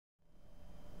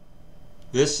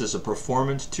This is a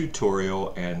performance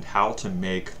tutorial and how to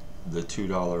make the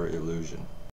 $2 illusion.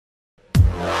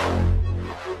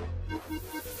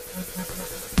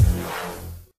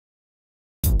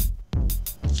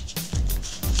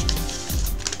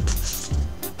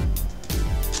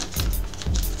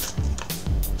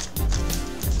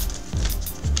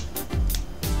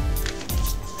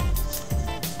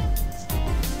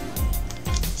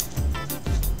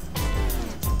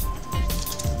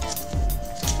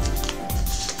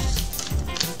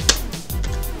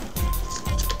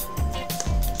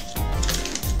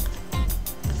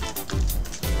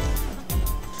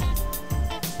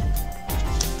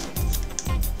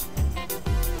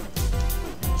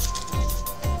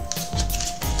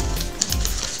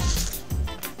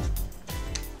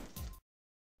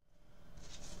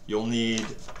 You'll need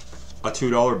a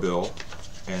 $2 bill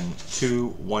and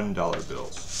two $1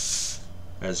 bills,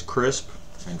 as crisp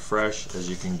and fresh as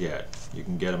you can get. You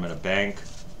can get them at a bank.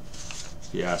 If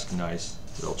you ask nice,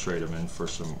 they'll trade them in for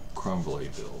some crumbly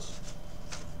bills,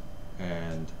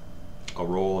 and a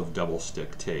roll of double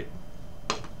stick tape.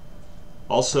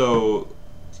 Also,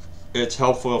 it's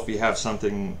helpful if you have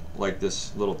something like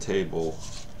this little table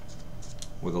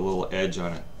with a little edge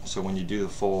on it, so when you do the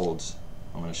folds,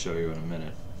 I'm going to show you in a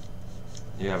minute,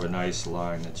 you have a nice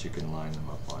line that you can line them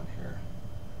up on here.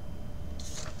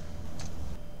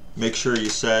 Make sure you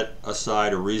set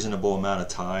aside a reasonable amount of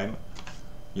time.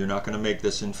 You're not going to make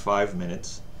this in 5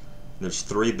 minutes. There's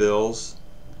 3 bills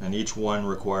and each one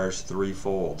requires 3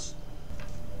 folds.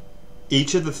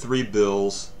 Each of the 3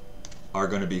 bills are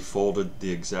going to be folded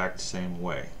the exact same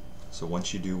way. So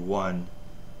once you do one,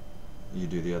 you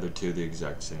do the other 2 the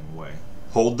exact same way.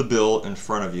 Hold the bill in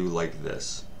front of you like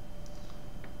this.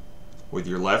 With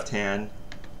your left hand,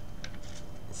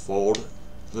 fold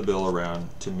the bill around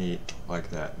to meet like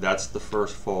that. That's the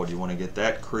first fold. You want to get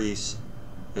that crease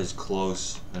as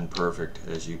close and perfect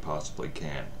as you possibly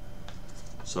can.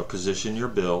 So position your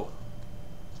bill.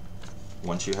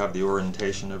 Once you have the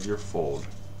orientation of your fold,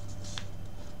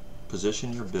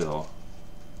 position your bill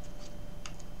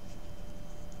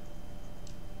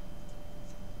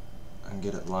and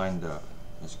get it lined up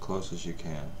as close as you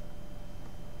can.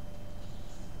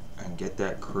 And get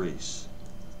that crease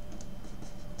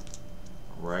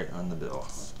right on the bill.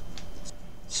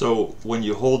 So when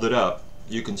you hold it up,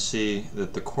 you can see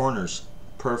that the corners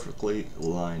perfectly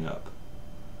line up.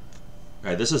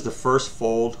 Alright, this is the first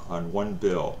fold on one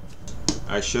bill.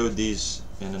 I showed these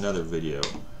in another video.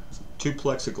 2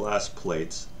 plexiglass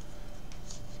plates.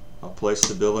 I'll place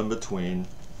the bill in between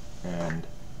and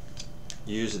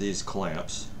use these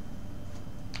clamps.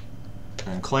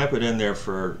 And clamp it in there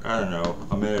for, I don't know,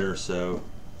 a minute or so.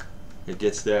 It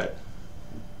gets that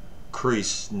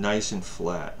crease nice and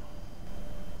flat.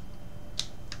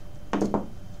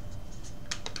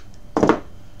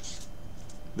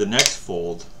 The next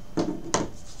fold,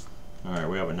 alright,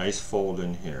 we have a nice fold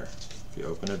in here. If you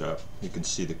open it up, you can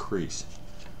see the crease.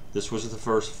 This was the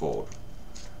first fold.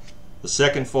 The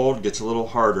second fold gets a little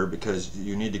harder because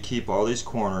you need to keep all these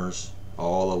corners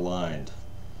all aligned,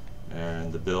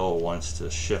 and the bill wants to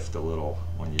shift a little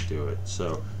when you do it.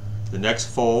 So the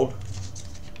next fold,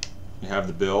 you have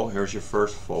the bill, here's your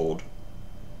first fold.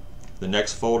 The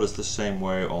next fold is the same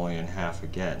way, only in half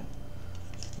again.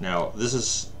 Now this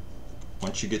is,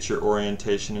 once you get your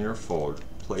orientation in your fold,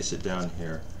 place it down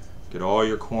here. Get all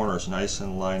your corners nice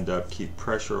and lined up, keep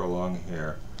pressure along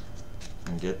here,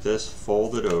 and get this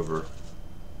folded over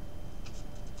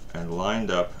and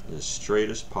lined up as straight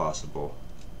as possible.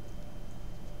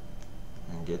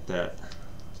 And get that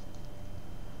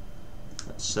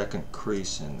second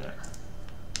crease in there.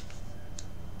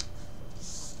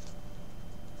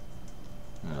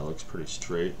 And it looks pretty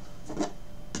straight.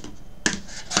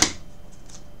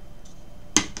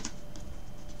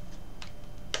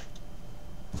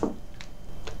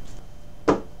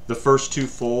 The first 2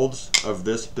 folds of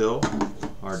this bill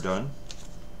are done.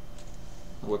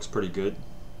 It looks pretty good.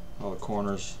 All the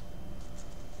corners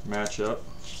match up.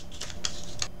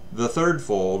 The third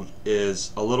fold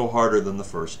is a little harder than the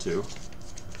first 2.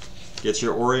 Get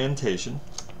your orientation.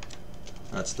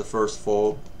 That's the first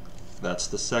fold. That's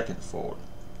the second fold.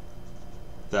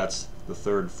 That's the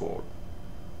third fold.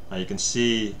 Now you can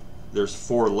see there's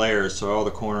 4 layers, so all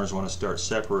the corners want to start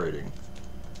separating.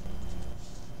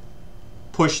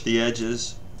 Push the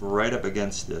edges right up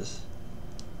against this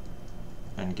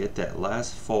and get that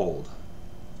last fold,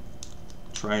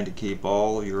 trying to keep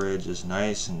all your edges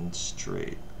nice and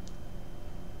straight.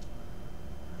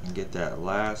 And get that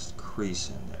last crease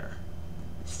in there.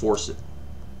 Force it.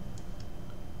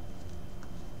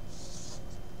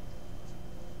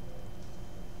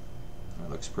 That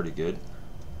looks pretty good.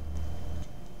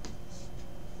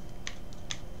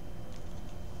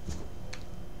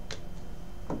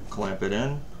 Clamp it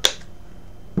in,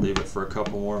 leave it for a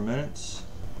couple more minutes.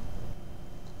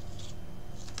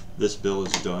 This bill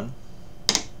is done.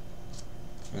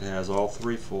 It has all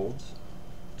 3 folds.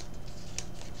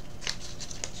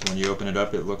 So when you open it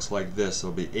up, it looks like this.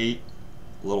 There'll be 8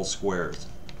 little squares.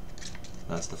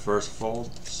 That's the first fold,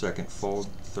 second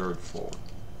fold, third fold.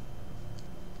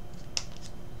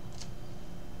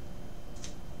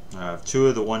 I have 2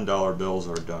 of the $1 bills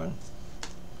are done,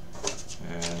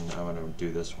 and I'm going to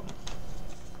do this one.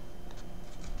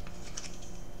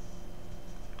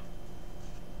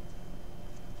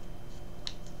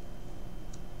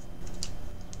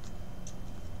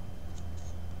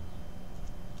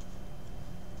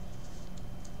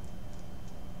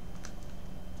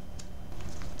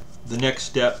 The next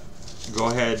step, go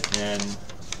ahead and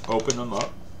open them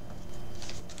up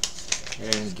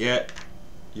and get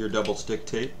your double stick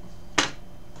tape.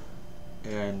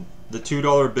 And the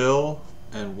 $2 bill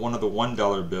and one of the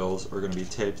 $1 bills are going to be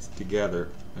taped together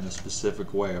in a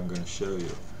specific way I'm going to show you.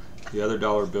 The other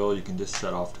dollar bill you can just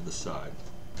set off to the side.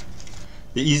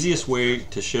 The easiest way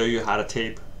to show you how to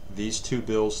tape these 2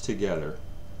 bills together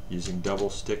using double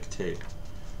stick tape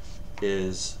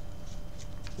is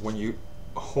when you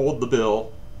hold the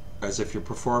bill as if you're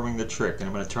performing the trick, and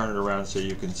I'm going to turn it around so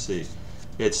you can see.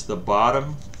 It's the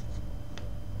bottom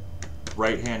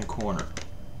right hand corner,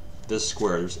 this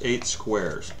square. There's 8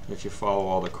 squares if you follow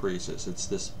all the creases. It's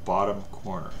this bottom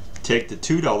corner. Take the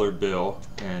 $2 bill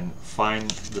and find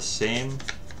the same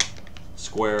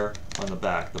square on the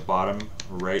back, the bottom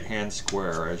right hand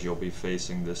square, as you'll be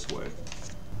facing this way.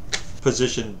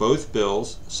 Position both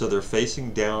bills so they're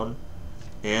facing down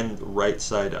and right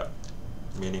side up,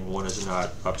 meaning one is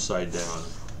not upside down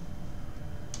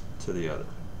to the other.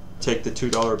 Take the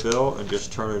 $2 bill and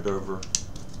just turn it over,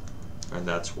 and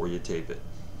that's where you tape it.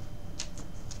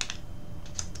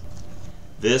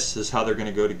 This is how they're going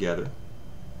to go together.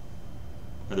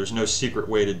 Now, there's no secret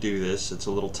way to do this. It's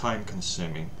a little time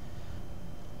consuming,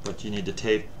 but you need to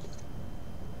tape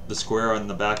the square on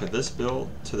the back of this bill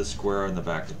to the square on the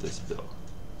back of this bill.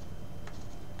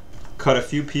 Cut a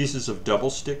few pieces of double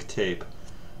stick tape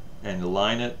and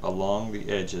line it along the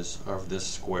edges of this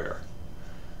square.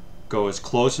 Go as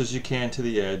close as you can to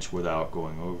the edge without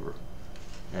going over.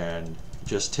 And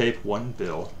just tape one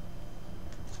bill,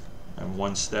 and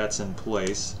once that's in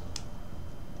place,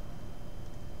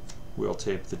 we'll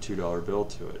tape the $2 bill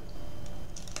to it.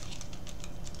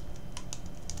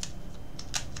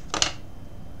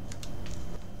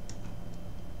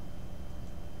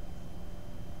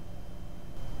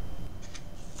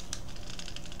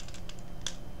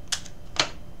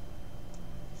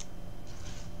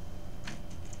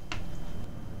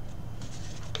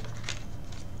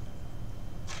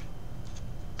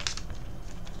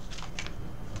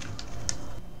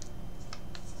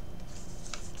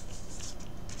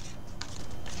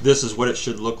 This is what it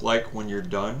should look like when you're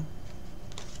done.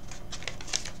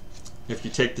 If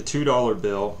you take the $2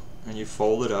 bill and you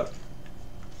fold it up,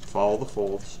 follow the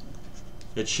folds,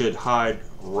 it should hide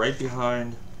right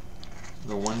behind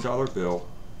the $1 bill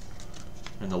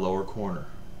in the lower corner,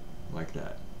 like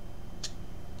that.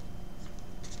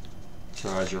 So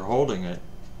as you're holding it,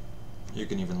 you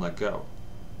can even let go.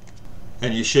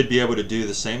 And you should be able to do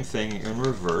the same thing in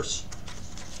reverse.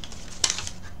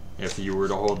 If you were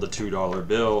to hold the $2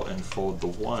 bill and fold the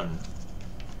 1,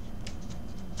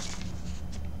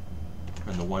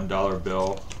 and the $1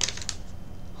 bill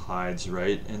hides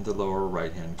right in the lower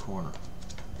right hand corner.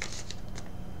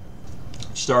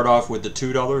 Start off with the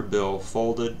 $2 bill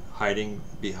folded, hiding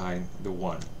behind the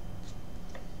 1.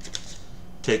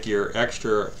 Take your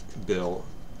extra bill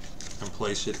and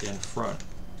place it in front,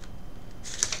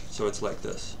 so it's like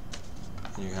this.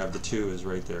 And you have the 2 is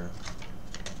right there.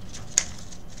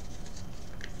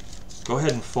 Go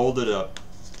ahead and fold it up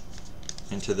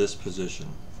into this position.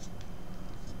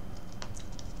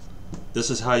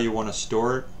 This is how you want to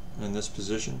store it, in this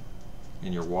position,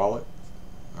 in your wallet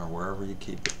or wherever you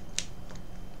keep it.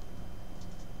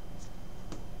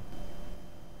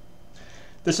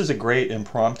 This is a great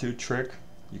impromptu trick.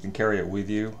 You can carry it with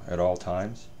you at all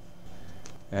times.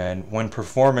 And when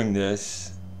performing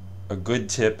this, a good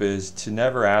tip is to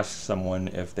never ask someone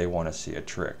if they want to see a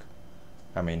trick.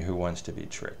 I mean, who wants to be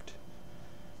tricked?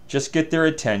 Just get their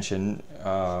attention.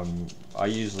 I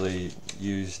usually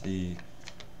use the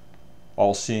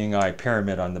all-seeing eye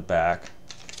pyramid on the back,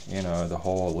 you know, the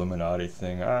whole Illuminati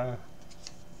thing,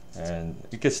 and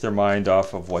it gets their mind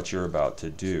off of what you're about to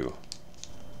do.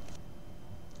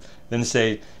 Then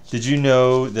say, did you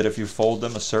know that if you fold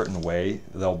them a certain way,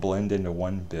 they'll blend into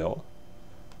one bill,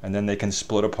 and then they can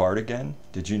split apart again?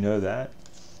 Did you know that?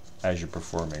 As you're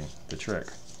performing the trick.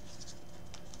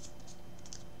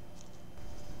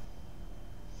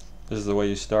 This is the way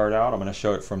you start out. I'm going to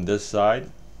show it from this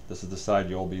side. This is the side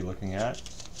you'll be looking at.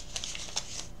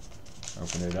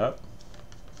 Open it up.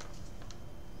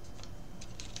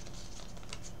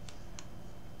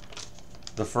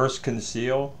 The first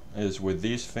conceal is with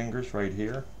these fingers right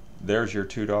here. There's your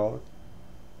 $2.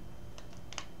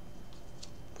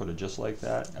 Put it just like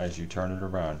that. As you turn it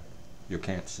around, you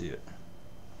can't see it.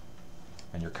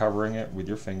 And you're covering it with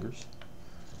your fingers.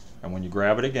 And when you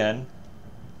grab it again,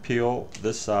 peel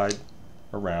this side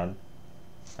around,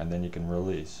 and then you can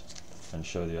release and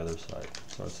show the other side.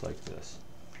 So it's like this.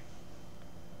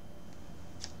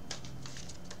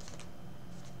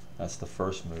 That's the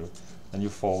first move. Then you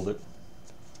fold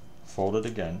it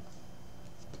again.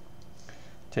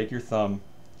 Take your thumb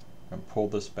and pull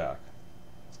this back.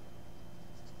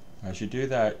 As you do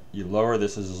that, you lower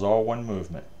this. This is all one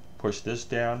movement. Push this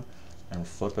down and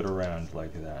flip it around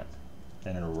like that.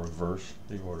 And it'll reverse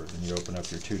the order. Then you open up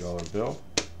your $2 bill.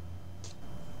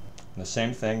 And the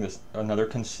same thing, this another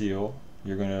conceal.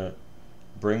 You're going to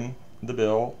bring the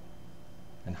bill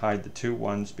and hide the 2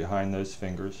 ones behind those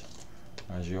fingers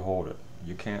as you hold it.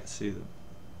 You can't see them.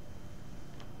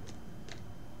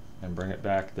 And bring it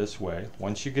back this way.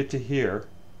 Once you get to here,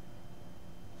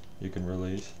 you can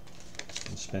release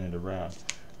and spin it around.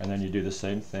 And then you do the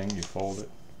same thing. You fold it.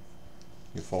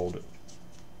 You fold it.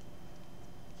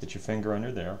 Get your finger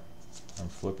under there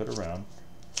and flip it around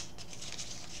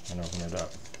and open it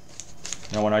up.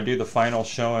 Now when I do the final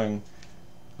showing,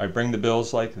 I bring the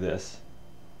bills like this,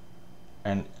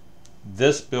 and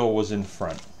this bill was in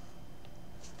front.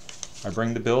 I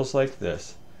bring the bills like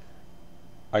this.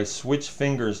 I switch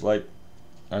fingers, like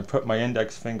I put my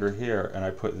index finger here and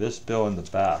I put this bill in the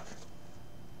back.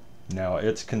 Now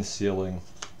it's concealing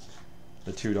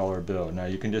the $2 bill. Now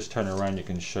you can just turn around, you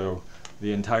can show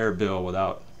the entire bill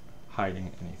without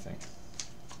hiding anything.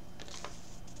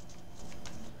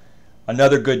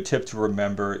 Another good tip to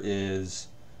remember is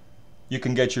you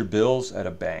can get your bills at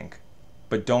a bank,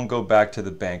 but don't go back to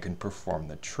the bank and perform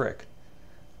the trick.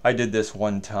 I did this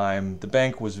one time. The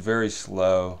bank was very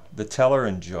slow. The teller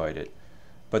enjoyed it,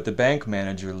 but the bank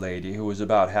manager lady, who was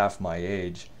about half my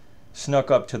age, snuck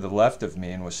up to the left of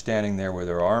me and was standing there with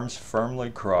her arms firmly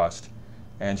crossed,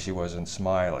 and she wasn't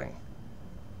smiling.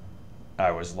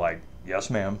 I was like, yes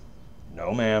ma'am,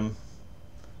 no ma'am.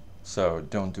 So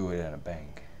don't do it at a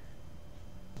bank.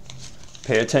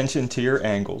 Pay attention to your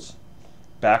angles.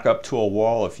 Back up to a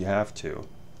wall if you have to.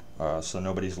 So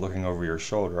nobody's looking over your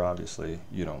shoulder. Obviously,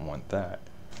 you don't want that.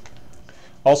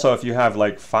 Also, if you have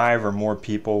like 5 or more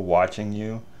people watching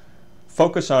you,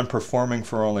 focus on performing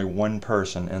for only one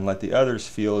person and let the others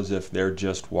feel as if they're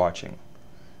just watching.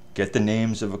 Get the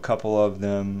names of a couple of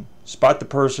them. Spot the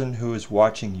person who is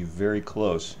watching you very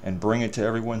close and bring it to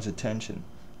everyone's attention.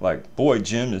 Like, boy,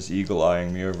 Jim is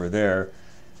eagle-eyeing me over there.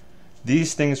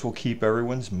 These things will keep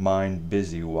everyone's mind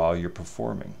busy while you're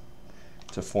performing.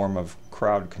 It's a form of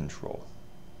crowd control.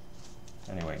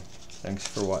 Anyway, thanks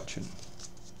for watching.